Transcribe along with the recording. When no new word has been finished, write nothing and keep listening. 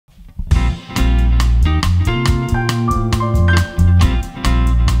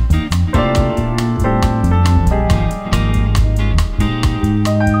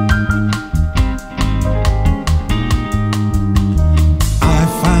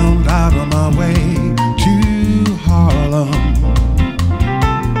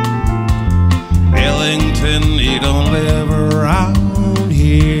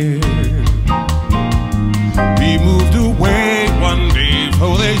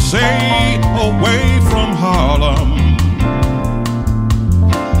say, away from Harlem.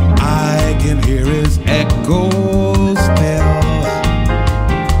 I can hear his echoes tell.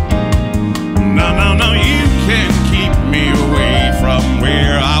 No, you can't keep me away from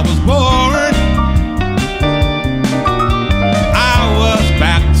where I was born. I was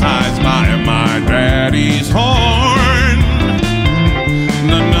baptized by my daddy's horn.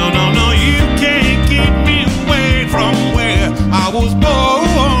 No, you can't keep me away from where I was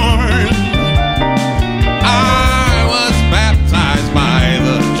born. I was baptized by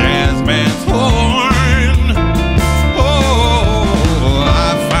the jazz man's horn. Oh, I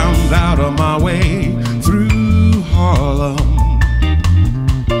found out on my way through Harlem.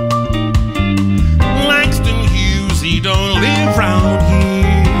 Langston Hughes, he don't live round here.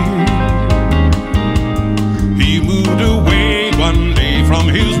 He moved away one day from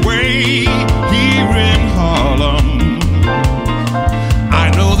his way here in Harlem. I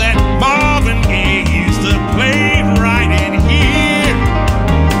know that Marvin Gaye used to play right in here.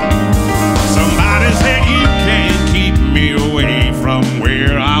 Somebody said you can't keep me away from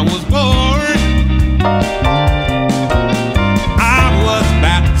where I was born. I was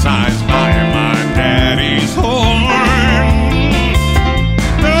baptized by my daddy's horn.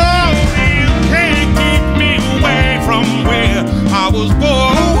 No, you can't keep me away from where I was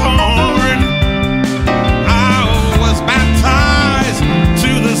born. I was baptized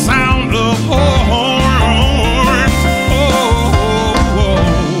to the sound of horns. Oh.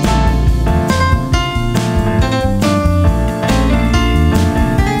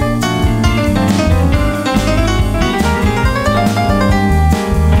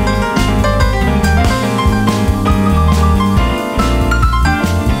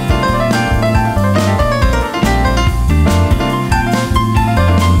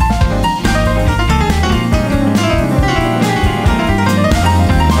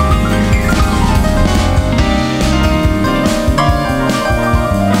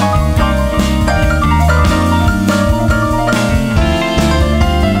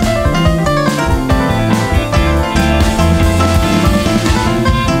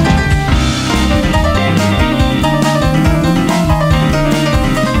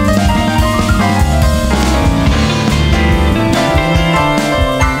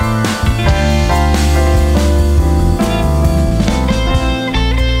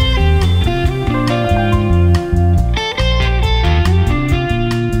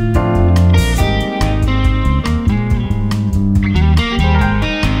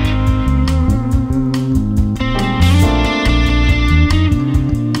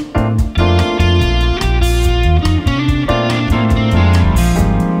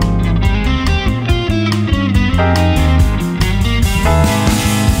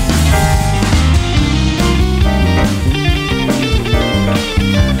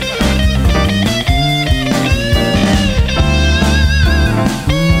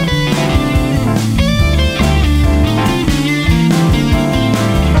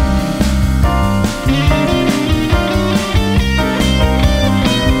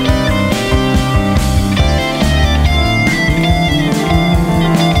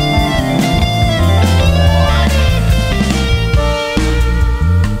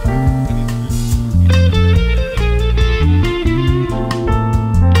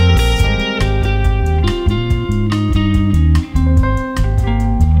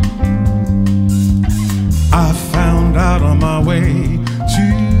 I found out on my way to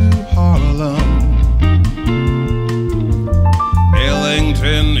Harlem.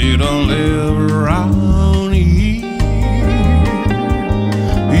 Ellington, you don't live around here.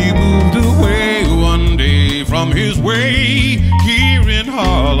 He moved away one day from his way here in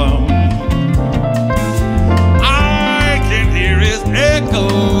Harlem. I can hear his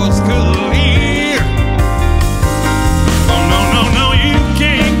echoes clear. Oh, no, you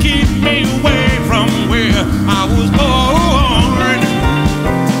can't keep me away from where I was born.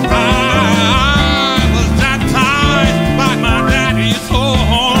 I was baptized by my daddy's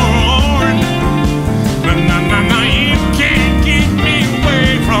horn. No, you can't keep me away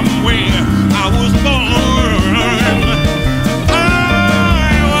from where I was born. I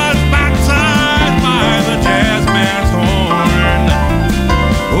was baptized by the jazz man's horn.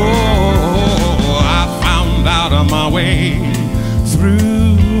 Oh, I found out on my way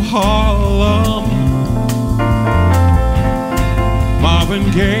through Harlem. Marvin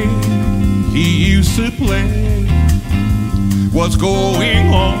Gaye, he used to play What's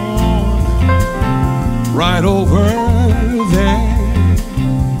Going On right over there.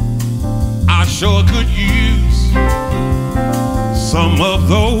 I sure could use some of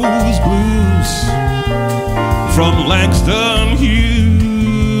those blues from Langston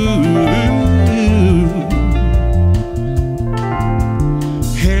Hughes.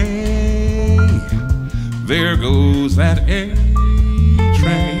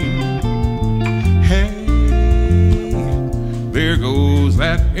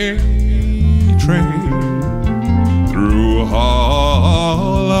 A train through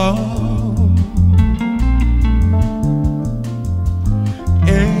Harlem.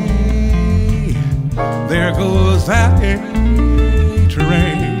 Hey, there goes that A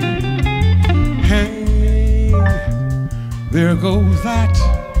train. Hey, there goes that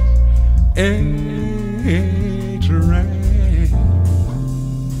A train.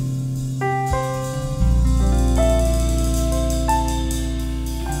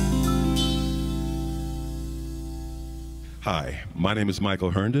 Hi, my name is Michael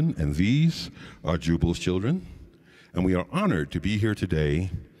Herndon, and these are Jubal's children, and we are honored to be here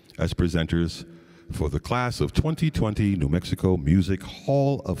today as presenters for the class of 2020 New Mexico Music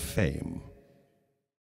Hall of Fame.